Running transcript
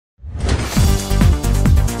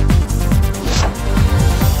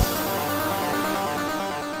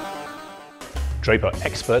Draper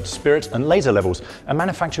Expert Spirit and Laser levels are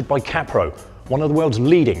manufactured by Kapro, one of the world's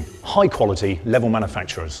leading high-quality level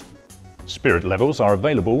manufacturers. Spirit levels are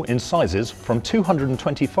available in sizes from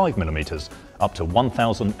 225mm up to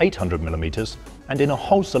 1800mm and in a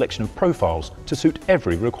whole selection of profiles to suit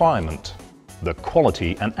every requirement. The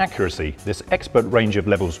quality and accuracy this expert range of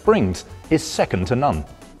levels brings is second to none.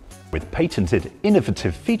 With patented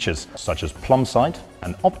innovative features such as plumb sight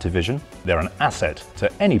and Optivision, they're an asset to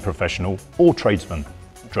any professional or tradesman.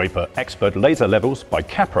 Draper Expert Laser levels by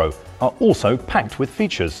Kapro are also packed with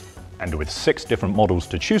features, and with 6 different models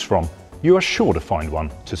to choose from, you are sure to find one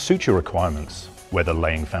to suit your requirements. Whether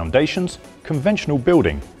laying foundations, conventional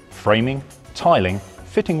building, framing, tiling,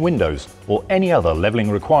 fitting windows, or any other leveling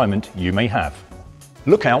requirement you may have.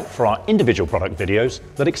 Look out for our individual product videos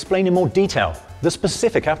that explain in more detail the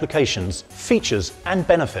specific applications, features, and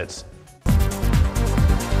benefits